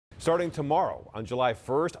Starting tomorrow, on July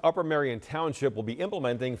 1st, Upper Merion Township will be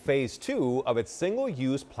implementing phase 2 of its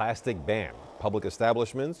single-use plastic ban. Public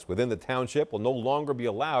establishments within the township will no longer be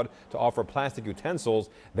allowed to offer plastic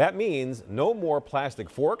utensils. That means no more plastic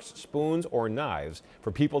forks, spoons, or knives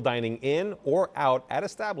for people dining in or out at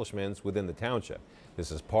establishments within the township.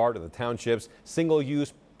 This is part of the township's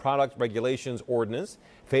single-use product regulations ordinance.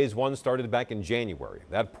 Phase 1 started back in January.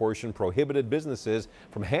 That portion prohibited businesses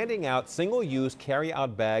from handing out single-use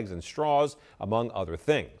carry-out bags and straws, among other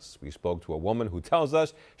things. We spoke to a woman who tells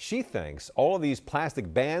us she thinks all of these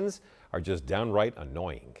plastic bans are just downright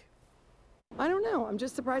annoying. I don't know. I'm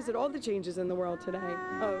just surprised at all the changes in the world today.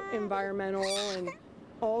 Environmental and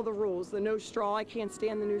all the rules. The no straw. I can't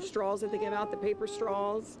stand the new straws that they give out, the paper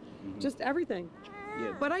straws, just everything.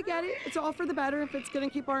 Yeah. But I get it. It's all for the better. If it's going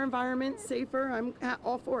to keep our environment safer, I'm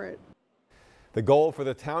all for it. The goal for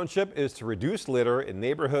the township is to reduce litter in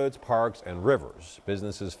neighborhoods, parks, and rivers.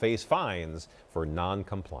 Businesses face fines for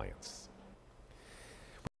non-compliance.